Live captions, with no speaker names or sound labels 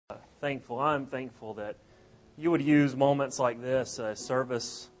I'm thankful that you would use moments like this, a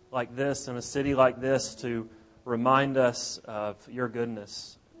service like this, in a city like this, to remind us of your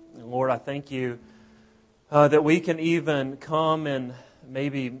goodness. And Lord, I thank you that we can even come and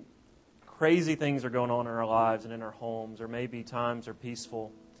maybe crazy things are going on in our lives and in our homes, or maybe times are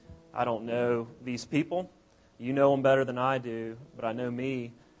peaceful. I don't know these people. You know them better than I do, but I know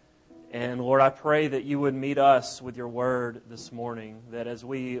me. And Lord, I pray that you would meet us with your word this morning, that as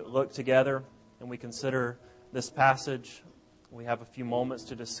we look together and we consider this passage, we have a few moments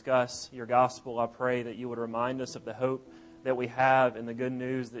to discuss your gospel. I pray that you would remind us of the hope that we have in the good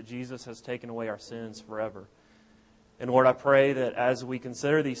news that Jesus has taken away our sins forever. And Lord, I pray that as we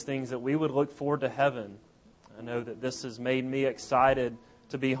consider these things, that we would look forward to heaven. I know that this has made me excited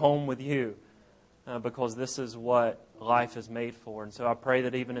to be home with you, because this is what life is made for. And so I pray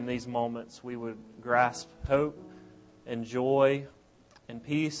that even in these moments we would grasp hope and joy and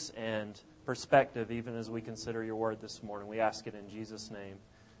peace and perspective even as we consider your word this morning. We ask it in Jesus' name.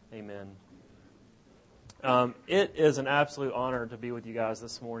 Amen. It is an absolute honor to be with you guys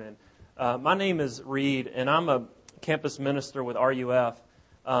this morning. My name is Reid, and I'm a campus minister with RUF.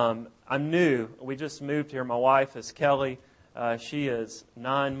 I'm new. We just moved here. My wife is Kelly. She is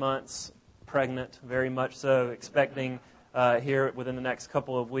 9 months pregnant, very much so, expecting here within the next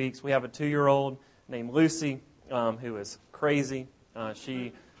couple of weeks. We have a 2-year-old named Lucy, who is crazy.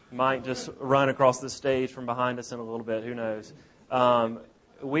 She might just run across the stage from behind us in a little bit. Who knows?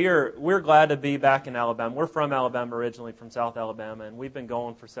 We're glad to be back in Alabama. We're from Alabama originally, from South Alabama, and we've been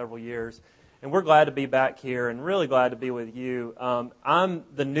going for several years. And we're glad to be back here and really glad to be with you. I'm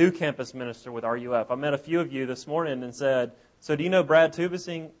the new campus minister with RUF. I met a few of you this morning and said, "So do you know Brad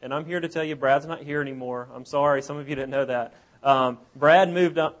Tubising?" And I'm here to tell you Brad's not here anymore. I'm sorry, some of you didn't know that. Brad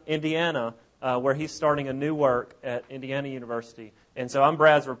moved to Indiana, where he's starting a new work at Indiana University. And so I'm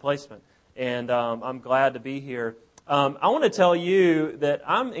Brad's replacement. And I'm glad to be here. I want to tell you that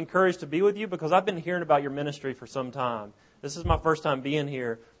I'm encouraged to be with you because I've been hearing about your ministry for some time. This is my first time being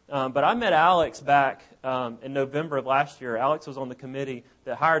here. But I met Alex back in November of last year. Alex was on the committee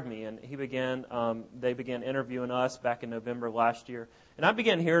that hired me, and they began interviewing us back in November of last year. And I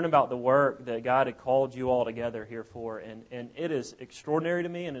began hearing about the work that God had called you all together here for. And it is extraordinary to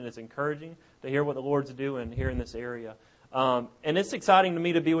me, and it is encouraging to hear what the Lord's doing here in this area. And it's exciting to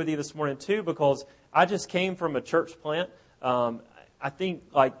me to be with you this morning, too, because I just came from a church plant. I think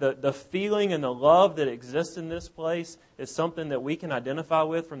like the feeling and the love that exists in this place is something that we can identify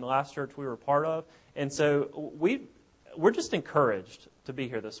with from the last church we were a part of. And so we're just encouraged to be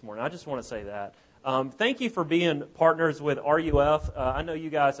here this morning. I just want to say that. Thank you for being partners with RUF. I know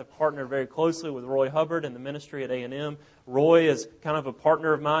you guys have partnered very closely with Roy Hubbard and the ministry at A&M. Roy is kind of a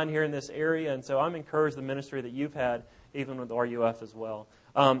partner of mine here in this area, and so I'm encouraged the ministry that you've had even with RUF as well.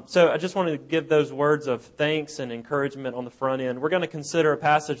 So I just wanted to give those words of thanks and encouragement on the front end. We're going to consider a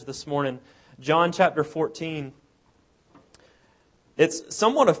passage this morning, John chapter 14. It's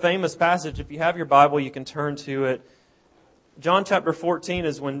somewhat a famous passage. If you have your Bible, you can turn to it. John chapter 14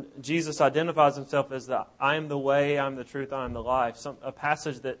 is when Jesus identifies himself as I am the way, I am the truth, I am the life. A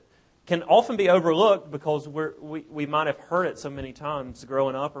passage that can often be overlooked because we might have heard it so many times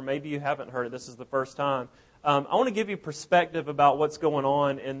growing up, or maybe you haven't heard it. This is the first time. I want to give you perspective about what's going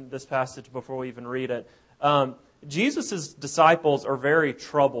on in this passage before we even read it. Jesus' disciples are very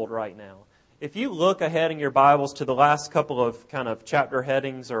troubled right now. If you look ahead in your Bibles to the last couple of kind of chapter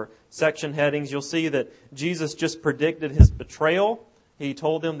headings or section headings, you'll see that Jesus just predicted his betrayal. He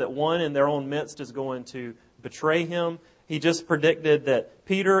told them that one in their own midst is going to betray him. He just predicted that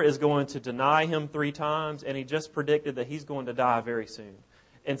Peter is going to deny him 3 times, and he just predicted that he's going to die very soon.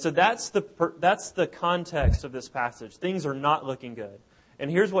 And so that's the context of this passage. Things are not looking good. And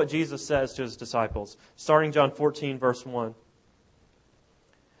here's what Jesus says to his disciples, starting John 14, verse 1.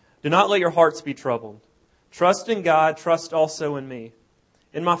 Do not let your hearts be troubled. Trust in God, trust also in me.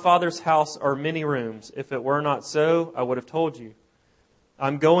 In my Father's house are many rooms. If it were not so, I would have told you.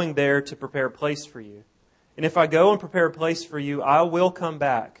 I'm going there to prepare a place for you. And if I go and prepare a place for you, I will come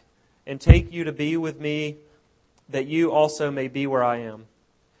back and take you to be with me, that you also may be where I am.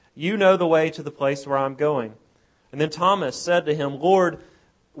 You know the way to the place where I'm going. And then Thomas said to him, Lord,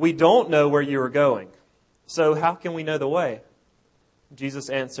 we don't know where you are going, so how can we know the way? Jesus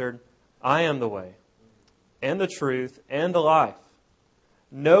answered, I am the way, and the truth, and the life.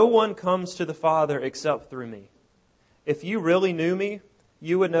 No one comes to the Father except through me. If you really knew me,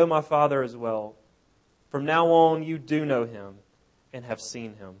 you would know my Father as well. From now on, you do know him and have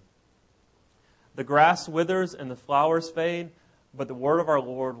seen him. The grass withers and the flowers fade, but the word of our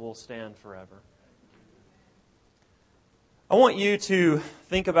Lord will stand forever. I want you to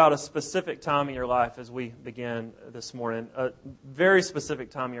think about a specific time in your life as we begin this morning, a very specific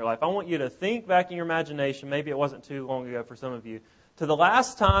time in your life. I want you to think back in your imagination, maybe it wasn't too long ago for some of you, to the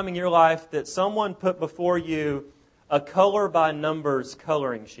last time in your life that someone put before you a color by numbers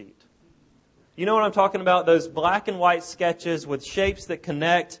coloring sheet. You know what I'm talking about? Those black and white sketches with shapes that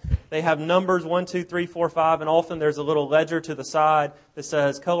connect. They have numbers 1, 2, 3, 4, 5, and often there's a little ledger to the side that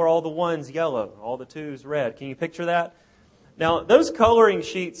says color all the ones yellow, all the twos red. Can you picture that? Now, those coloring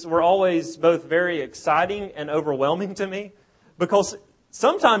sheets were always both very exciting and overwhelming to me because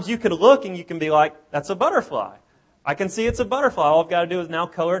sometimes you could look and you can be like, that's a butterfly. I can see it's a butterfly. All I've got to do is now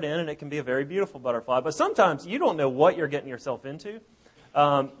color it in and it can be a very beautiful butterfly. But sometimes you don't know what you're getting yourself into.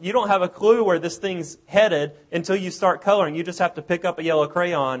 You don't have a clue where this thing's headed until you start coloring. You just have to pick up a yellow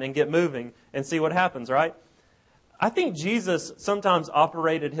crayon and get moving and see what happens, right? I think Jesus sometimes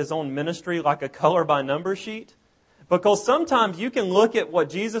operated his own ministry like a color by number sheet. Because sometimes you can look at what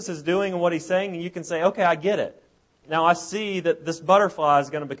Jesus is doing and what he's saying and you can say, okay, I get it. Now I see that this butterfly is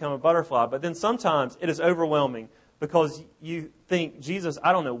going to become a butterfly. But then sometimes it is overwhelming because you think, Jesus,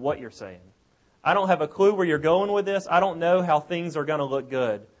 I don't know what you're saying. I don't have a clue where you're going with this. I don't know how things are going to look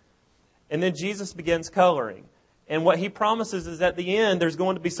good. And then Jesus begins coloring. And what he promises is at the end, there's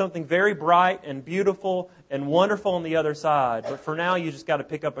going to be something very bright and beautiful and wonderful on the other side. But for now, you just got to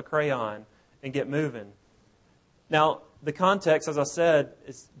pick up a crayon and get moving. Now, the context, as I said,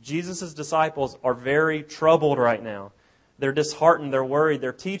 is Jesus' disciples are very troubled right now. They're disheartened. They're worried.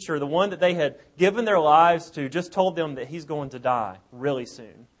 Their teacher, the one that they had given their lives to, just told them that he's going to die really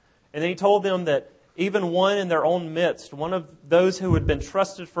soon. And then he told them that even one in their own midst, one of those who had been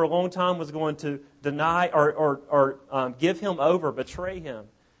trusted for a long time was going to deny or give him over, betray him.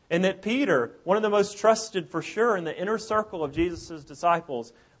 And that Peter, one of the most trusted for sure in the inner circle of Jesus'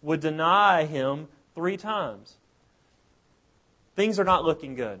 disciples, would deny him 3 times. Things are not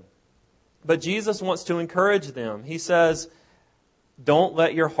looking good. But Jesus wants to encourage them. He says, don't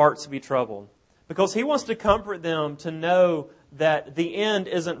let your hearts be troubled. Because he wants to comfort them to know that the end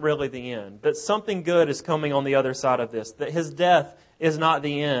isn't really the end. That something good is coming on the other side of this. That his death is not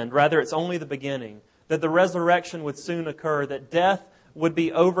the end. Rather, it's only the beginning. That the resurrection would soon occur. That death would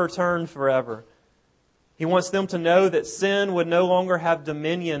be overturned forever. He wants them to know that sin would no longer have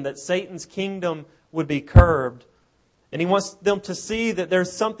dominion. That Satan's kingdom would be curbed. And he wants them to see that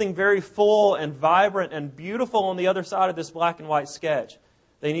there's something very full and vibrant and beautiful on the other side of this black and white sketch.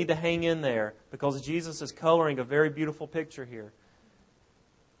 They need to hang in there because Jesus is coloring a very beautiful picture here.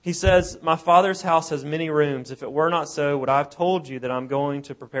 He says, my Father's house has many rooms. If it were not so, would I have told you that I'm going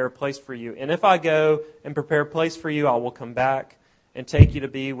to prepare a place for you? And if I go and prepare a place for you, I will come back and take you to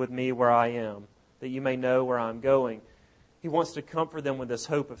be with me where I am, that you may know where I'm going. He wants to comfort them with this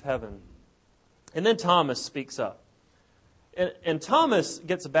hope of heaven. And then Thomas speaks up. And Thomas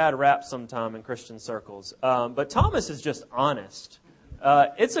gets a bad rap sometime in Christian circles. But Thomas is just honest.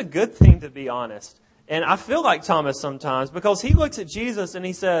 It's a good thing to be honest. And I feel like Thomas sometimes because he looks at Jesus and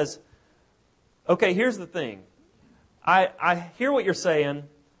he says, okay, here's the thing. I hear what you're saying.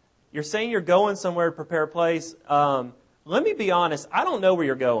 You're saying you're going somewhere to prepare a place. Let me be honest. I don't know where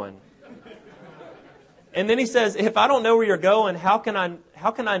you're going. And then he says, if I don't know where you're going, how can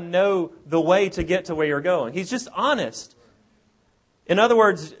I know the way to get to where you're going? He's just honest. In other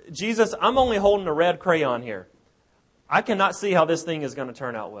words, Jesus, I'm only holding a red crayon here. I cannot see how this thing is going to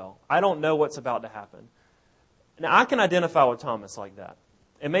turn out well. I don't know what's about to happen. Now, I can identify with Thomas like that.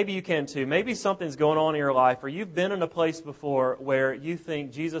 And maybe you can too. Maybe something's going on in your life or you've been in a place before where you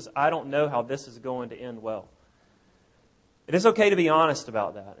think, Jesus, I don't know how this is going to end well. It is okay to be honest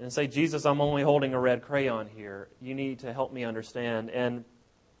about that and say, Jesus, I'm only holding a red crayon here. You need to help me understand. And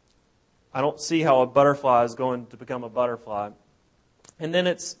I don't see how a butterfly is going to become a butterfly. And then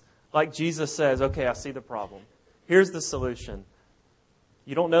it's like Jesus says, okay, I see the problem. Here's the solution.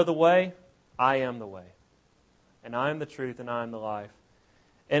 You don't know the way? I am the way. And I am the truth and I am the life.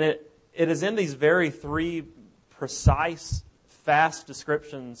 And it is in these very 3 precise, fast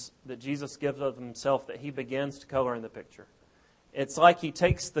descriptions that Jesus gives of himself that he begins to color in the picture. It's like he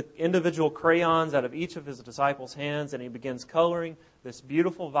takes the individual crayons out of each of his disciples' hands and he begins coloring this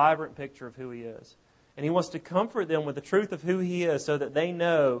beautiful, vibrant picture of who he is. And he wants to comfort them with the truth of who he is so that they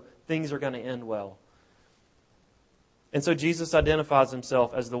know things are going to end well. And so Jesus identifies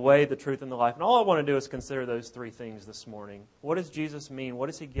himself as the way, the truth, and the life. And all I want to do is consider those 3 things this morning. What does Jesus mean? What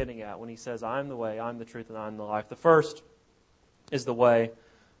is he getting at when he says, I am the way, I am the truth, and I am the life? The first is the way.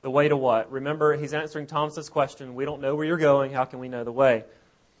 The way to what? Remember, he's answering Thomas's question. We don't know where you're going. How can we know the way?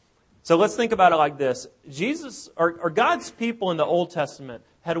 So let's think about it like this. Jesus, or God's people in the Old Testament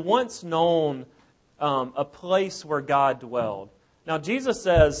had once known a place where God dwelled. Now, Jesus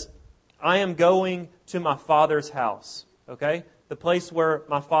says, I am going to my Father's house. Okay? The place where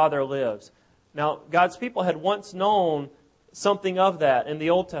my Father lives. Now, God's people had once known something of that in the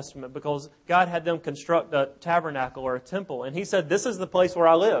Old Testament because God had them construct a tabernacle or a temple. And He said, this is the place where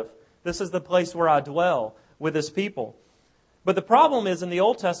I live. This is the place where I dwell with His people. But the problem is, in the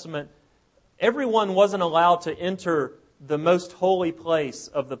Old Testament, everyone wasn't allowed to enter the most holy place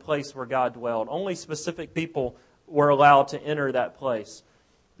of the place where God dwelled. Only specific people were allowed to enter that place.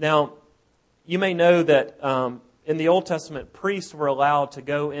 Now, you may know that in the Old Testament, priests were allowed to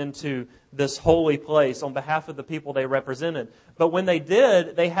go into this holy place on behalf of the people they represented. But when they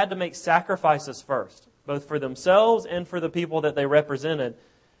did, they had to make sacrifices first, both for themselves and for the people that they represented.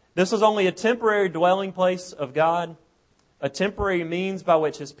 This was only a temporary dwelling place of God, a temporary means by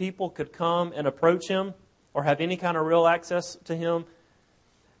which His people could come and approach Him or have any kind of real access to Him.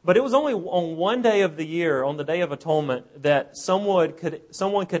 But it was only on one day of the year, on the Day of Atonement, that someone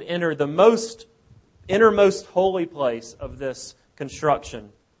could enter the innermost holy place of this construction.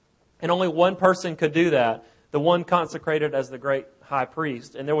 And only one person could do that, the one consecrated as the great high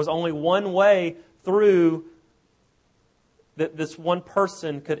priest. And there was only one way through that this one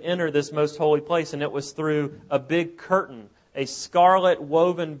person could enter this most holy place, and it was through a big curtain, a scarlet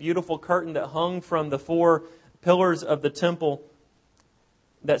woven beautiful curtain that hung from the 4 pillars of the temple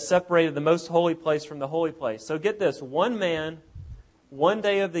that separated the most holy place from the holy place. So get this, one man, one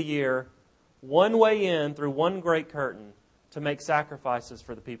day of the year, one way in through one great curtain to make sacrifices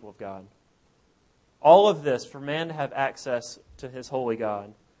for the people of God. All of this for man to have access to his holy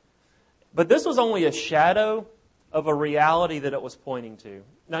God. But this was only a shadow of a reality that it was pointing to.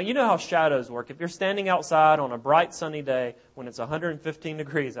 Now, you know how shadows work. If you're standing outside on a bright sunny day when it's 115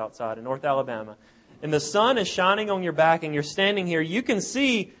 degrees outside in North Alabama, and the sun is shining on your back and you're standing here, you can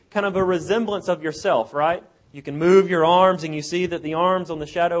see kind of a resemblance of yourself, right? You can move your arms and you see that the arms on the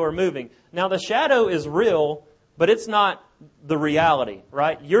shadow are moving. Now, the shadow is real, but it's not the reality,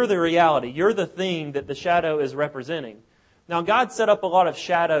 right? You're the reality. You're the thing that the shadow is representing. Now, God set up a lot of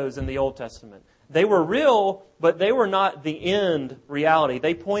shadows in the Old Testament. They were real, but they were not the end reality.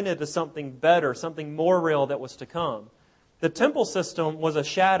 They pointed to something better, something more real that was to come. The temple system was a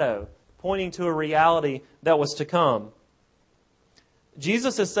shadow pointing to a reality that was to come.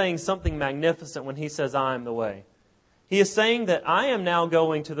 Jesus is saying something magnificent when He says, I am the way. He is saying that I am now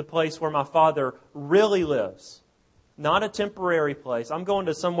going to the place where my Father really lives. Not a temporary place. I'm going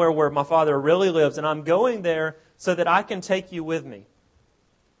to somewhere where my Father really lives, and I'm going there so that I can take you with me.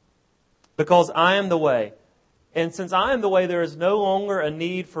 Because I am the way. And since I am the way, there is no longer a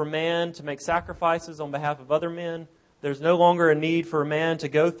need for man to make sacrifices on behalf of other men. There's no longer a need for man to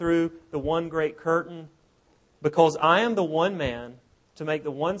go through the one great curtain. Because I am the one man to make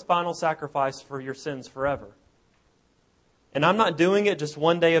the one final sacrifice for your sins forever. And I'm not doing it just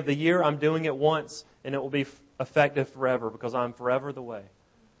one day of the year. I'm doing it once, and it will be effective forever because I'm forever the way.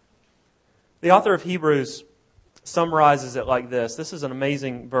 The author of Hebrews summarizes it like this. This is an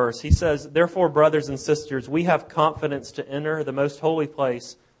amazing verse. He says, therefore, brothers and sisters, we have confidence to enter the most holy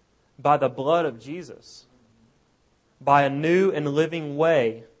place by the blood of Jesus, by a new and living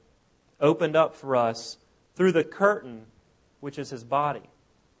way opened up for us through the curtain, which is His body.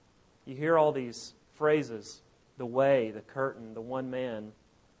 You hear all these phrases, the way, the curtain, the one man.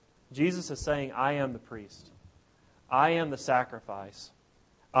 Jesus is saying, I am the priest. I am the sacrifice.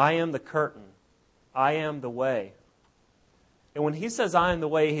 I am the curtain. I am the way. And when He says I am the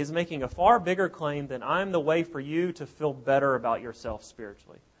way, He's making a far bigger claim than I am the way for you to feel better about yourself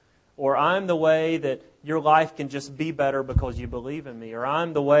spiritually. Or I'm the way that your life can just be better because you believe in me. Or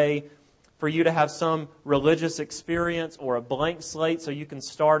I'm the way for you to have some religious experience or a blank slate so you can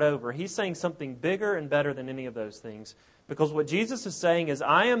start over. He's saying something bigger and better than any of those things. Because what Jesus is saying is,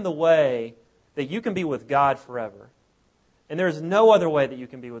 I am the way that you can be with God forever. And there is no other way that you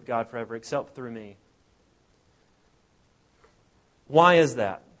can be with God forever except through me. Why is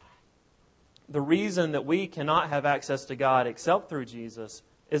that? The reason that we cannot have access to God except through Jesus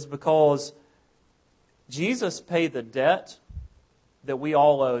is because Jesus paid the debt that we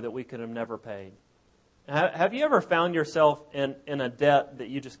all owe that we could have never paid. Have you ever found yourself in a debt that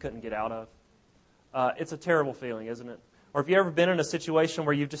you just couldn't get out of? It's a terrible feeling, isn't it? Or have you ever been in a situation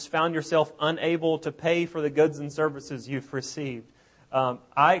where you've just found yourself unable to pay for the goods and services you've received?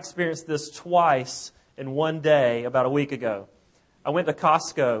 I experienced this twice in one day about a week ago. I went to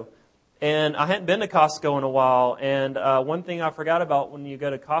Costco, and I hadn't been to Costco in a while. And one thing I forgot about when you go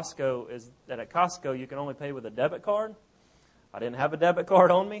to Costco is that at Costco you can only pay with a debit card. I didn't have a debit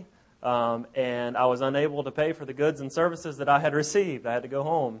card on me, and I was unable to pay for the goods and services that I had received. I had to go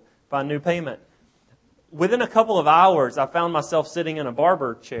home, find new payment. within a couple of hours, I found myself sitting in a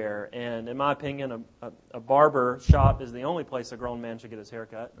barber chair. And in my opinion, a barber shop is the only place a grown man should get his hair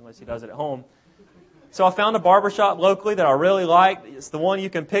cut, unless he does it at home. So I found a barber shop locally that I really liked. It's the one you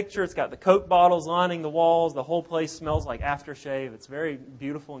can picture. It's got the Coke bottles lining the walls. The whole place smells like aftershave. It's very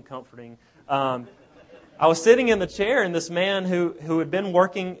beautiful and comforting. I was sitting in the chair, and this man who had been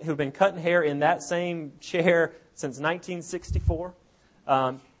cutting hair in that same chair since 1964,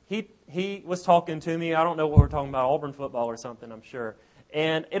 he was talking to me. I don't know what we're talking about, Auburn football or something, I'm sure.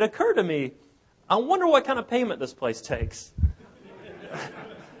 And it occurred to me, I wonder what kind of payment this place takes.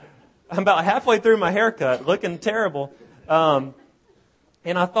 I'm about halfway through my haircut, looking terrible. And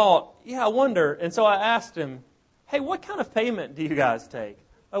I thought, I wonder. And so I asked him, hey, what kind of payment do you guys take?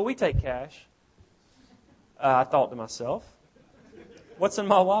 Oh, we take cash. I thought to myself, what's in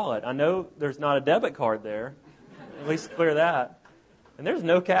my wallet? I know there's not a debit card there. At least clear that. And there's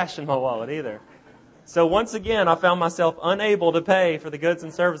no cash in my wallet either. So once again, I found myself unable to pay for the goods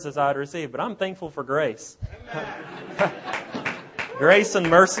and services I had received. But I'm thankful for grace. Grace and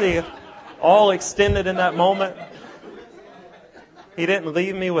mercy all extended in that moment. He didn't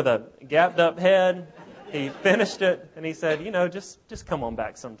leave me with a gapped up head. He finished it and he said, just come on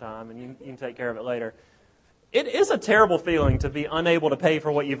back sometime and you can take care of it later. It is a terrible feeling to be unable to pay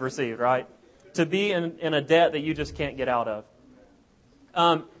for what you've received, right? To be in a debt that you just can't get out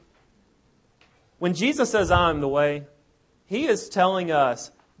of. When Jesus says, I am the way, He is telling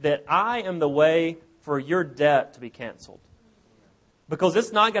us that I am the way for your debt to be canceled. Because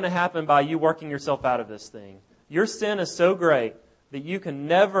it's not going to happen by you working yourself out of this thing. Your sin is so great that you can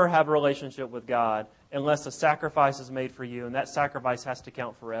never have a relationship with God unless a sacrifice is made for you. And that sacrifice has to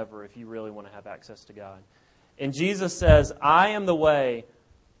count forever if you really want to have access to God. And Jesus says, I am the way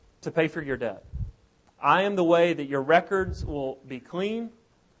to pay for your debt. I am the way that your records will be clean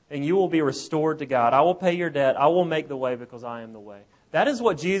and you will be restored to God. I will pay your debt. I will make the way because I am the way. That is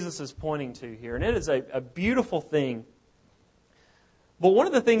what Jesus is pointing to here. And it is a beautiful thing. But one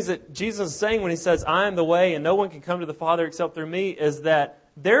of the things that Jesus is saying when He says, I am the way and no one can come to the Father except through me, is that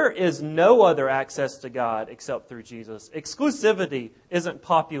there is no other access to God except through Jesus. Exclusivity isn't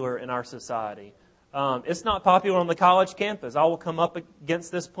popular in our society. It's not popular on the college campus. I will come up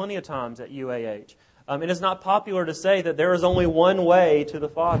against this plenty of times at UAH. It is not popular to say that there is only one way to the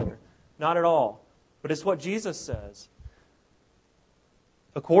Father. Not at all. But it's what Jesus says.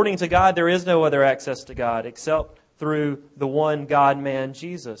 According to God, there is no other access to God except through the one God-man,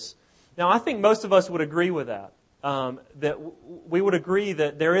 Jesus. Now, I think most of us would agree with that. That we would agree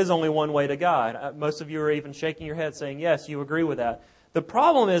that there is only one way to God. Most of you are even shaking your head saying, yes, you agree with that. The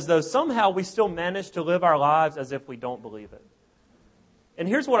problem is, though, somehow we still manage to live our lives as if we don't believe it. And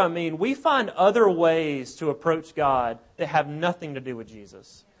here's what I mean. We find other ways to approach God that have nothing to do with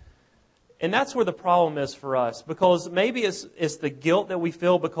Jesus. And that's where the problem is for us. Because maybe it's the guilt that we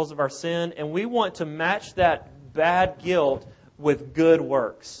feel because of our sin, and we want to match that bad guilt with good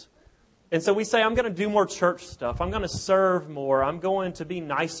works. And so we say, I'm going to do more church stuff. I'm going to serve more. I'm going to be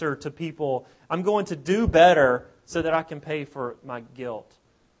nicer to people. I'm going to do better so that I can pay for my guilt.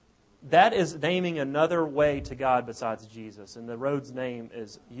 That is naming another way to God besides Jesus. And the road's name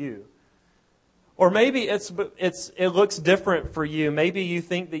is you. Or maybe it looks different for you. Maybe you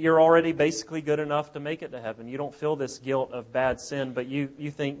think that you're already basically good enough to make it to heaven. You don't feel this guilt of bad sin, but you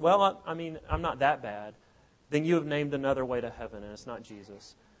think, well, I'm not that bad. Then you have named another way to heaven, and it's not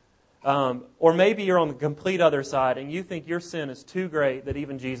Jesus. Or maybe you're on the complete other side, and you think your sin is too great that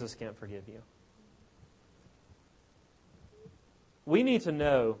even Jesus can't forgive you. We need to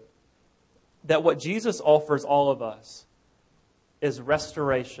know that what Jesus offers all of us is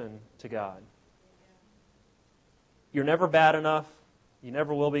restoration to God. You're never bad enough. You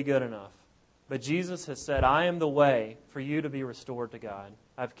never will be good enough. But Jesus has said, I am the way for you to be restored to God.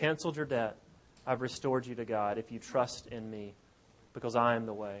 I've canceled your debt. I've restored you to God if you trust in me, because I am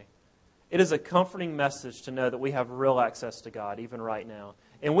the way. It is a comforting message to know that we have real access to God, even right now.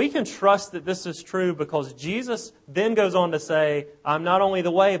 And we can trust that this is true because Jesus then goes on to say, I'm not only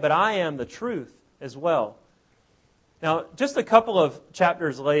the way, but I am the truth as well. Now, just a couple of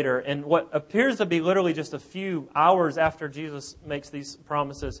chapters later, and what appears to be literally just a few hours after Jesus makes these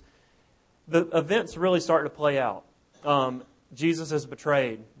promises, the events really start to play out. Jesus is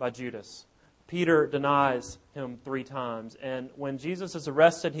betrayed by Judas. Peter denies him 3 times. And when Jesus is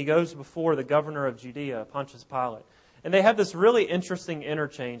arrested, he goes before the governor of Judea, Pontius Pilate. And they have this really interesting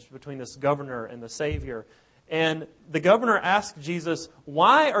interchange between this governor and the Savior. And the governor asks Jesus,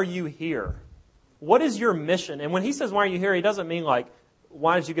 why are you here? What is your mission? And when he says, why are you here? He doesn't mean like,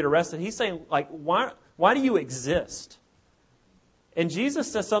 why did you get arrested? He's saying, like, why do you exist? And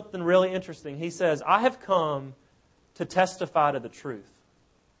Jesus says something really interesting. He says, I have come to testify to the truth.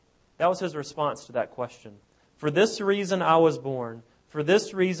 That was his response to that question. For this reason I was born. For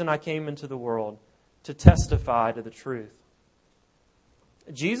this reason I came into the world, to testify to the truth.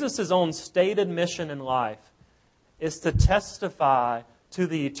 Jesus' own stated mission in life is to testify to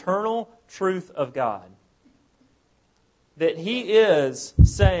the eternal truth of God. That He is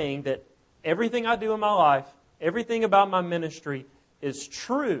saying that everything I do in my life, everything about my ministry is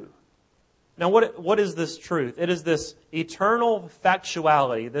true. Now, what is this truth? It is this eternal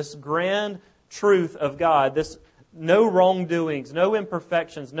factuality, this grand truth of God, this no wrongdoings, no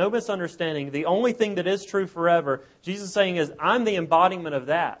imperfections, no misunderstanding. The only thing that is true forever, Jesus is saying, is I'm the embodiment of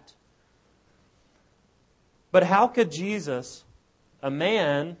that. But how could Jesus, a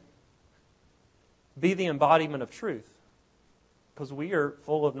man, be the embodiment of truth? Because we are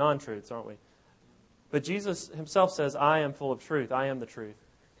full of non-truths, aren't we? But Jesus Himself says, I am full of truth. I am the truth.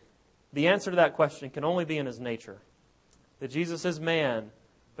 The answer to that question can only be in His nature. That Jesus is man,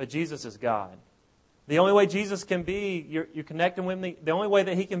 but Jesus is God. The only way Jesus can be, you connect Him with me, the only way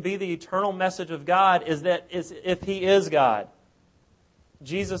that He can be the eternal message of God is if He is God.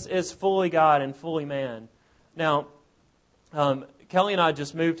 Jesus is fully God and fully man. Now, Kelly and I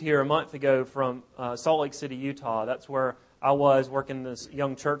just moved here a month ago from Salt Lake City, Utah. That's where I was working this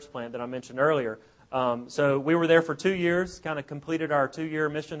young church plant that I mentioned earlier. So we were there for 2 years, kind of completed our 2-year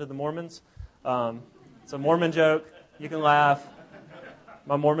mission to the Mormons. It's a Mormon joke. You can laugh.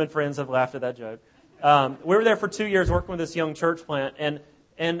 My Mormon friends have laughed at that joke. We were there for 2 years working with this young church plant, and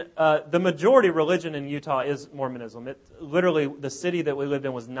the majority religion in Utah is Mormonism. Literally, the city that we lived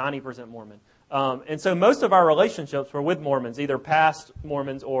in was 90% Mormon. And so most of our relationships were with Mormons, either past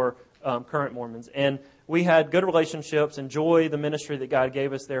Mormons or current Mormons. And we had good relationships, enjoyed the ministry that God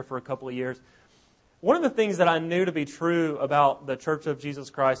gave us there for a couple of years. One of the things that I knew to be true about the Church of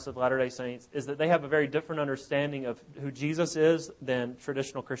Jesus Christ of Latter-day Saints is that they have a very different understanding of who Jesus is than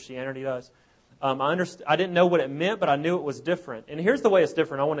traditional Christianity does. I didn't know what it meant, but I knew it was different. And here's the way it's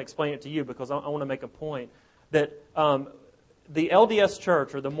different. I want to explain it to you because I want to make a point. That the LDS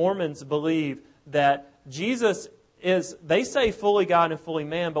Church, or the Mormons, believe that Jesus is, they say fully God and fully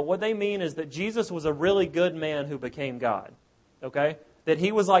man, but what they mean is that Jesus was a really good man who became God. Okay? That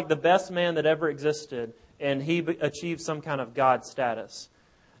He was like the best man that ever existed, and He achieved some kind of God status.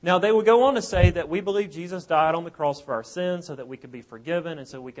 Now, they would go on to say that we believe Jesus died on the cross for our sins so that we could be forgiven and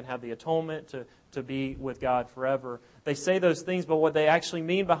so we can have the atonement to be with God forever. They say those things, but what they actually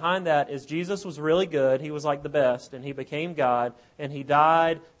mean behind that is Jesus was really good. He was like the best, and He became God, and He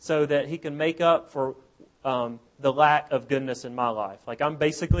died so that He can make up for the lack of goodness in my life. Like, I'm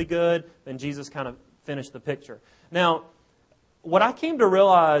basically good, and Jesus kind of finished the picture. Now, what I came to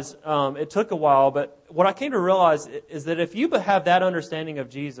realize, it took a while, but what I came to realize is that if you have that understanding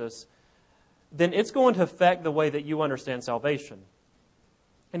of Jesus, then it's going to affect the way that you understand salvation.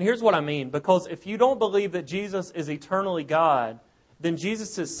 And here's what I mean. Because if you don't believe that Jesus is eternally God, then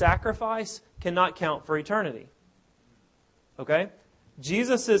Jesus' sacrifice cannot count for eternity. Okay?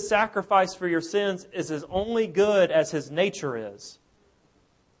 Jesus' sacrifice for your sins is as only good as His nature is.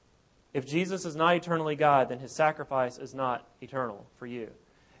 If Jesus is not eternally God, then His sacrifice is not eternal for you.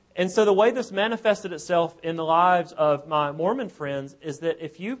 And so the way this manifested itself in the lives of my Mormon friends is that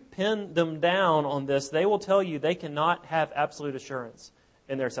if you pin them down on this, they will tell you they cannot have absolute assurance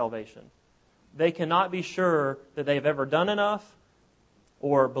in their salvation. They cannot be sure that they've ever done enough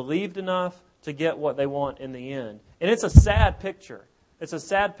or believed enough to get what they want in the end. And it's a sad picture. It's a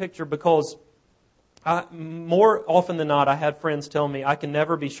sad picture because more often than not, I had friends tell me, I can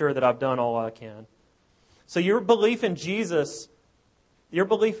never be sure that I've done all I can. So your belief in Jesus, your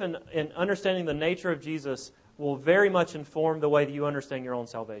belief in understanding the nature of Jesus will very much inform the way that you understand your own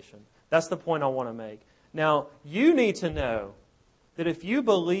salvation. That's the point I want to make. Now, you need to know that if you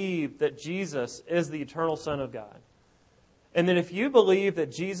believe that Jesus is the eternal Son of God, and that if you believe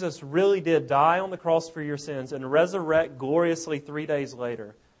that Jesus really did die on the cross for your sins and resurrect gloriously 3 days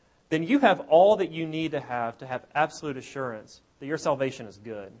later, then you have all that you need to have absolute assurance that your salvation is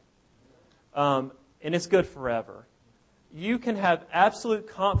good. And it's good forever. You can have absolute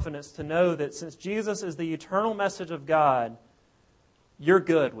confidence to know that since Jesus is the eternal message of God, you're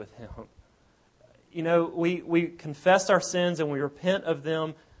good with Him. You know, we confess our sins and we repent of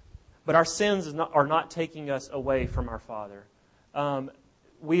them, but our sins are not taking us away from our Father.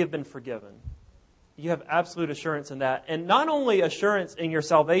 We have been forgiven. You have absolute assurance in that. And not only assurance in your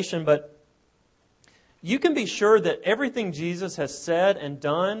salvation, but you can be sure that everything Jesus has said and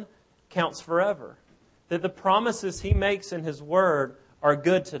done counts forever. That the promises He makes in His Word are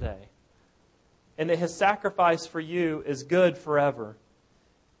good today. and that His sacrifice for you is good forever.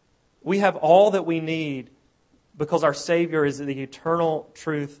 We have all that we need because our Savior is the eternal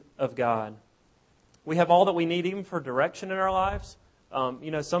truth of God. We have all that we need even for direction in our lives.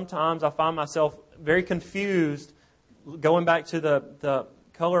 Sometimes I find myself very confused, going back to the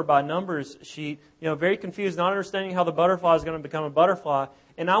color by numbers sheet, very confused, not understanding how the butterfly is going to become a butterfly.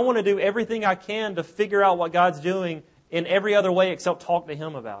 And I want to do everything I can to figure out what God's doing in every other way except talk to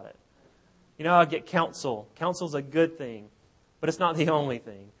Him about it. I get counsel. Counsel's a good thing, but it's not the only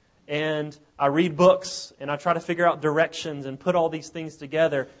thing. And I read books, and I try to figure out directions and put all these things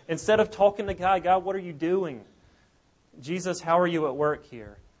together. Instead of talking to God, God, what are you doing? Jesus, how are you at work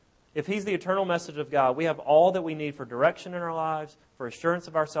here? If He's the eternal message of God, we have all that we need for direction in our lives, for assurance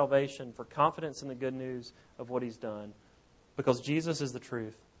of our salvation, for confidence in the good news of what He's done. Because Jesus is the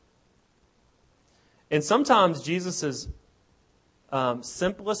truth. And sometimes Jesus'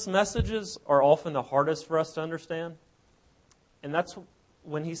 simplest messages are often the hardest for us to understand. And that's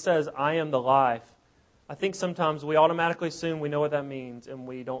when He says, I am the life. I think sometimes we automatically assume we know what that means and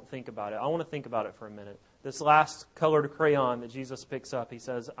we don't think about it. I want to think about it for a minute. This last colored crayon that Jesus picks up, He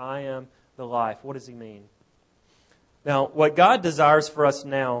says, I am the life. What does He mean? Now, what God desires for us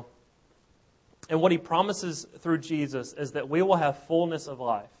now, and what He promises through Jesus, is that we will have fullness of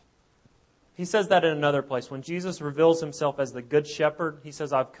life. He says that in another place. When Jesus reveals Himself as the Good Shepherd, He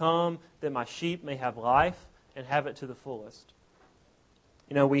says, I've come that my sheep may have life and have it to the fullest.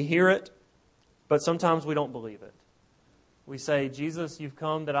 We hear it, but sometimes we don't believe it. We say, Jesus, you've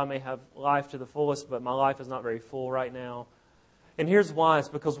come that I may have life to the fullest, but my life is not very full right now. And here's why. It's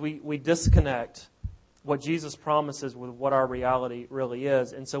because we disconnect what Jesus promises with what our reality really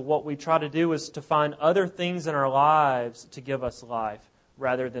is. And so what we try to do is to find other things in our lives to give us life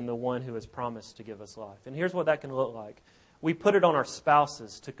rather than the one who has promised to give us life. And here's what that can look like. We put it on our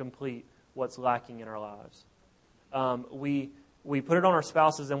spouses to complete what's lacking in our lives. We put it on our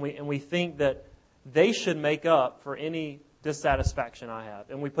spouses and we think that they should make up for any dissatisfaction I have.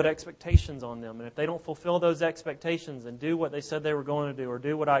 And we put expectations on them. And if they don't fulfill those expectations and do what they said they were going to do or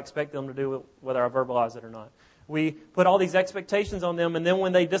do what I expect them to do, whether I verbalize it or not, we put all these expectations on them, and then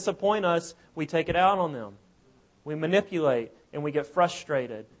when they disappoint us, we take it out on them. We manipulate and we get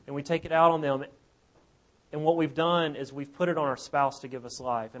frustrated and we take it out on them. And what we've done is we've put it on our spouse to give us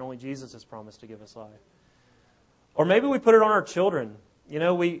life, and only Jesus has promised to give us life. Or maybe we put it on our children.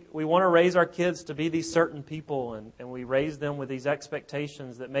 We want to raise our kids to be these certain people, and we raise them with these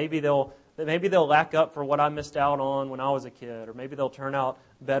expectations that maybe they'll lack up for what I missed out on when I was a kid, or maybe they'll turn out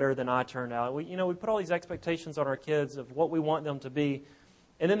better than I turned out. We put all these expectations on our kids of what we want them to be,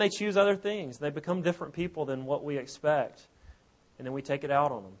 and then they choose other things. They become different people than what we expect, and then we take it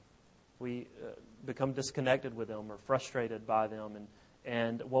out on them. We become disconnected with them or frustrated by them,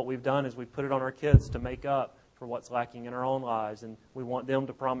 and what we've done is we've put it on our kids to make up for what's lacking in our own lives, and we want them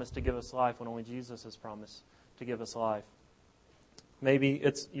to promise to give us life when only Jesus has promised to give us life. Maybe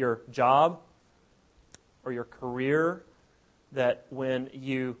it's your job or your career that when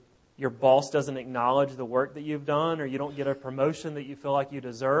your boss doesn't acknowledge the work that you've done, or you don't get a promotion that you feel like you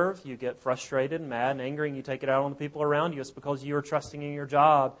deserve, you get frustrated and mad and angry, and you take it out on the people around you. It's because you are trusting in your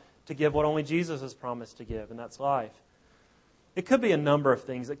job to give what only Jesus has promised to give, and that's life. It could be a number of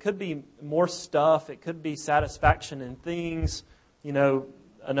things. It could be more stuff. It could be satisfaction in things,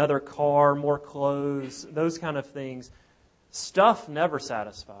 another car, more clothes, those kind of things. Stuff never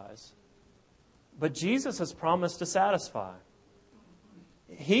satisfies. But Jesus has promised to satisfy.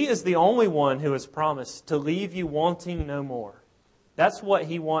 He is the only one who has promised to leave you wanting no more. That's what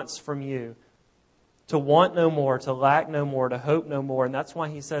He wants from you. To want no more, to lack no more, to hope no more. And that's why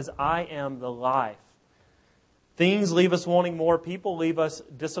He says, I am the life. Things leave us wanting more. People leave us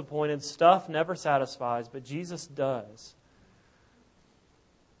disappointed. Stuff never satisfies, but Jesus does.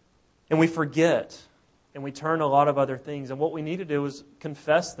 And we forget, and we turn to a lot of other things. And what we need to do is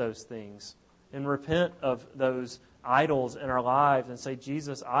confess those things and repent of those idols in our lives and say,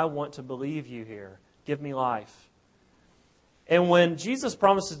 Jesus, I want to believe you here. Give me life. And when Jesus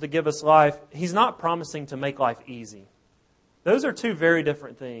promises to give us life, He's not promising to make life easy. Those are two very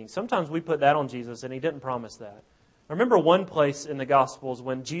different things. Sometimes we put that on Jesus, and He didn't promise that. I remember one place in the Gospels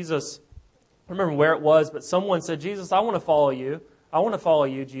when Jesus, I don't remember where it was, but someone said, Jesus, I want to follow you. I want to follow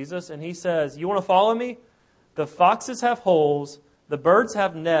you, Jesus. And He says, you want to follow me? The foxes have holes. The birds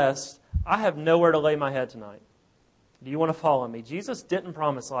have nests. I have nowhere to lay my head tonight. Do you want to follow me? Jesus didn't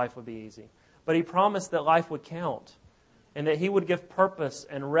promise life would be easy, but He promised that life would count and that He would give purpose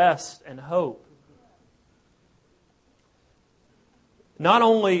and rest and hope. Not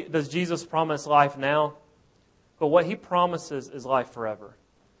only does Jesus promise life now, but what He promises is life forever.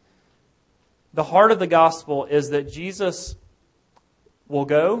 The heart of the gospel is that Jesus will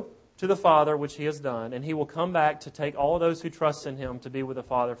go to the Father, which He has done, and He will come back to take all those who trust in Him to be with the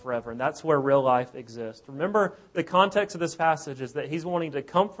Father forever. And that's where real life exists. Remember, the context of this passage is that He's wanting to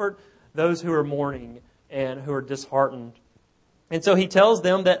comfort those who are mourning and who are disheartened. And so He tells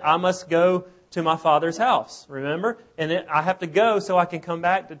them that I must go to my Father's house, remember? And I have to go so I can come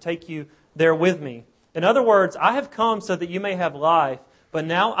back to take you there with me. In other words, I have come so that you may have life, but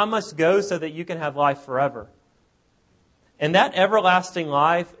now I must go so that you can have life forever. And that everlasting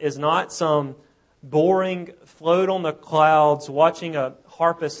life is not some boring float on the clouds, watching a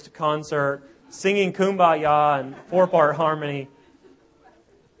harpist concert, singing Kumbaya and four-part harmony.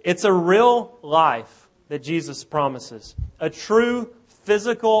 It's a real life that Jesus promises. A true,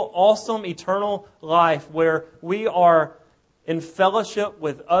 physical, awesome, eternal life where we are in fellowship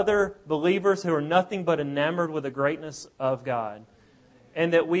with other believers who are nothing but enamored with the greatness of God.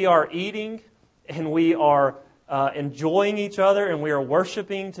 And that we are eating and we are enjoying each other and we are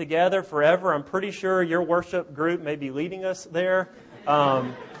worshiping together forever. I'm pretty sure your worship group may be leading us there.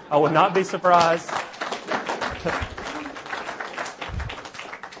 I would not be surprised.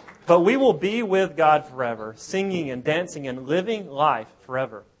 But we will be with God forever, singing and dancing and living life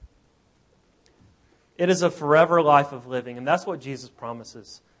forever. It is a forever life of living, and that's what Jesus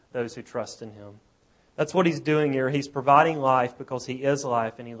promises those who trust in Him. That's what He's doing here. He's providing life because He is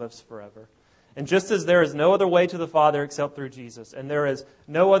life and He lives forever. And just as there is no other way to the Father except through Jesus, and there is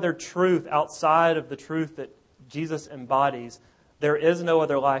no other truth outside of the truth that Jesus embodies, there is no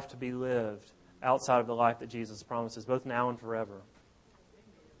other life to be lived outside of the life that Jesus promises, both now and forever.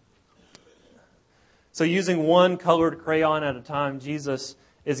 So using one colored crayon at a time, Jesus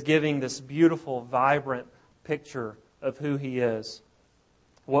is giving this beautiful, vibrant picture of who He is.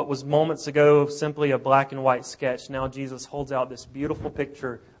 What was moments ago simply a black and white sketch, now Jesus holds out this beautiful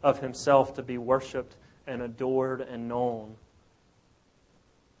picture of Himself to be worshipped and adored and known.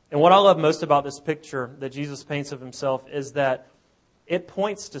 And what I love most about this picture that Jesus paints of Himself is that it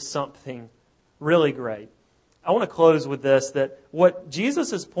points to something really great. I want to close with this, that what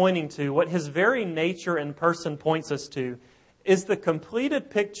Jesus is pointing to, what His very nature and person points us to, is the completed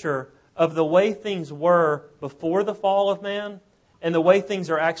picture of the way things were before the fall of man and the way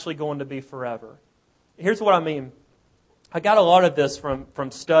things are actually going to be forever. Here's what I mean. I got a lot of this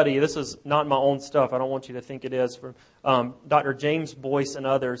from study. This is not my own stuff. I don't want you to think it is. From Dr. James Boyce and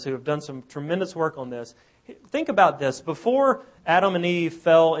others who have done some tremendous work on this. Think about this. Before Adam and Eve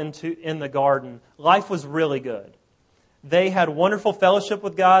fell in the garden, life was really good. They had wonderful fellowship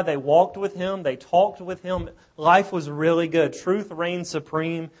with God. They walked with Him. They talked with Him. Life was really good. Truth reigned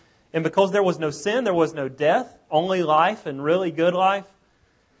supreme. And because there was no sin, there was no death, only life and really good life.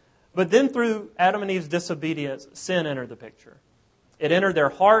 But then through Adam and Eve's disobedience, sin entered the picture. It entered their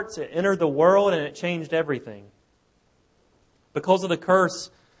hearts, it entered the world, and it changed everything. Because of the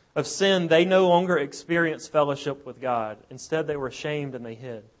curse of sin, they no longer experienced fellowship with God. Instead, they were ashamed and they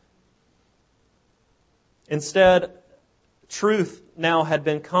hid. Instead, truth now had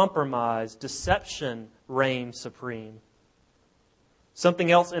been compromised. Deception reigned supreme.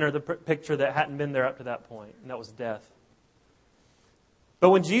 Something else entered the picture that hadn't been there up to that point, and that was death. But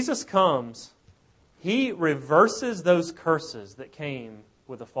when Jesus comes, He reverses those curses that came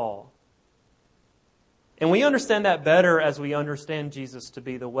with the fall. And we understand that better as we understand Jesus to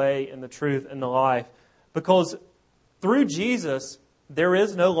be the way and the truth and the life. Because through Jesus, there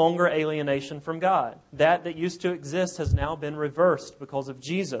is no longer alienation from God. That used to exist has now been reversed because of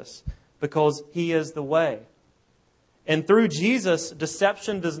Jesus, because He is the way. And through Jesus,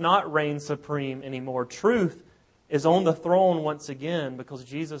 deception does not reign supreme anymore. Truth is on the throne once again because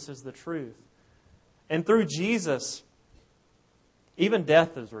Jesus is the truth. And through Jesus, even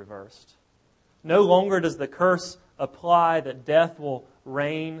death is reversed. No longer does the curse apply that death will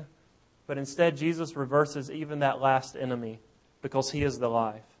reign, but instead Jesus reverses even that last enemy because He is the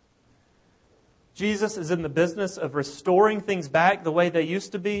life. Jesus is in the business of restoring things back the way they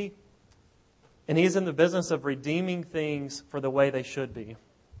used to be, and He is in the business of redeeming things for the way they should be.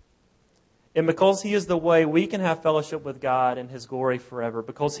 And because He is the way, we can have fellowship with God in His glory forever.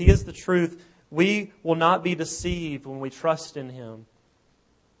 Because He is the truth, we will not be deceived when we trust in Him.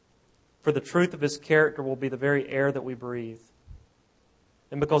 For the truth of His character will be the very air that we breathe.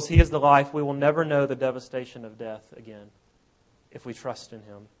 And because He is the life, we will never know the devastation of death again if we trust in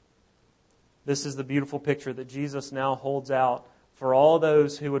Him. This is the beautiful picture that Jesus now holds out for all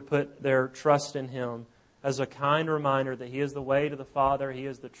those who would put their trust in Him as a kind reminder that He is the way to the Father, He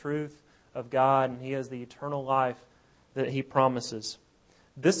is the truth of God, and He is the eternal life that He promises.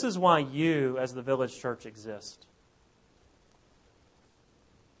 This is why you, as the Village Church, exist.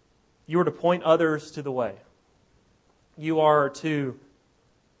 You are to point others to the way. You are to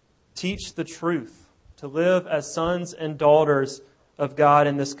teach the truth, to live as sons and daughters of God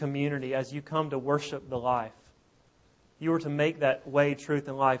in this community as you come to worship the life. You are to make that way, truth,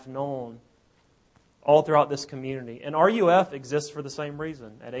 and life known all throughout this community. And RUF exists for the same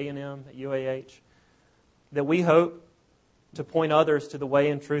reason at A&M, at UAH, that we hope to point others to the way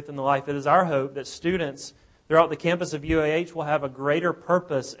and truth and the life. It is our hope that students throughout the campus of UAH will have a greater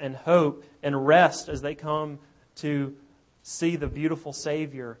purpose and hope and rest as they come to see the beautiful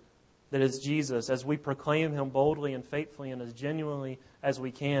Savior that is Jesus, as we proclaim Him boldly and faithfully and as genuinely as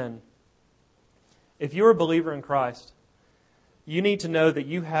we can. If you're a believer in Christ, you need to know that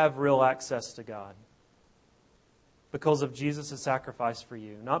you have real access to God because of Jesus' sacrifice for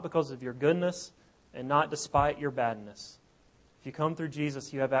you, not because of your goodness and not despite your badness. If you come through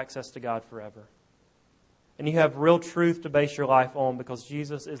Jesus, you have access to God forever. And you have real truth to base your life on because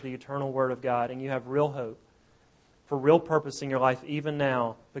Jesus is the eternal Word of God, and you have real hope for real purpose in your life even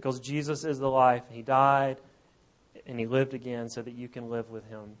now because Jesus is the life. He died and He lived again so that you can live with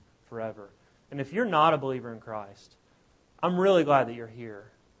Him forever. And if you're not a believer in Christ, I'm really glad that you're here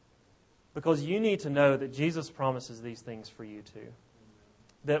because you need to know that Jesus promises these things for you too.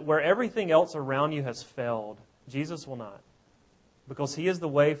 That where everything else around you has failed, Jesus will not. Because He is the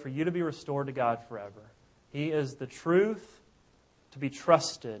way for you to be restored to God forever. He is the truth to be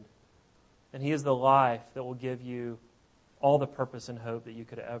trusted. And He is the life that will give you all the purpose and hope that you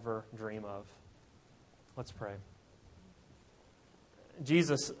could ever dream of. Let's pray.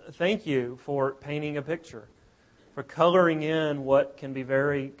 Jesus, thank You for painting a picture, for coloring in what can be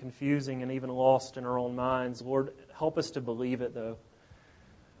very confusing and even lost in our own minds. Lord, help us to believe it, though.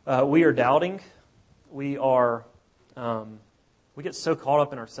 We are doubting. We get so caught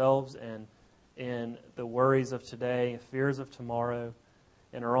up in ourselves and in the worries of today, fears of tomorrow,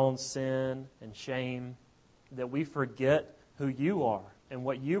 in our own sin and shame, that we forget who You are and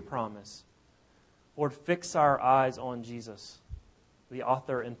what You promise. Lord, fix our eyes on Jesus, the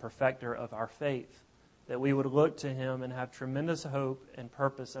author and perfecter of our faith, that we would look to Him and have tremendous hope and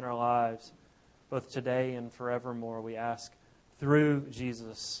purpose in our lives, both today and forevermore. We ask through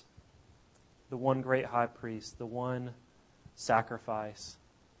Jesus, the one great high priest, the one sacrifice,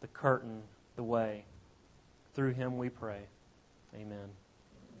 the curtain, the way. Through Him we pray. Amen.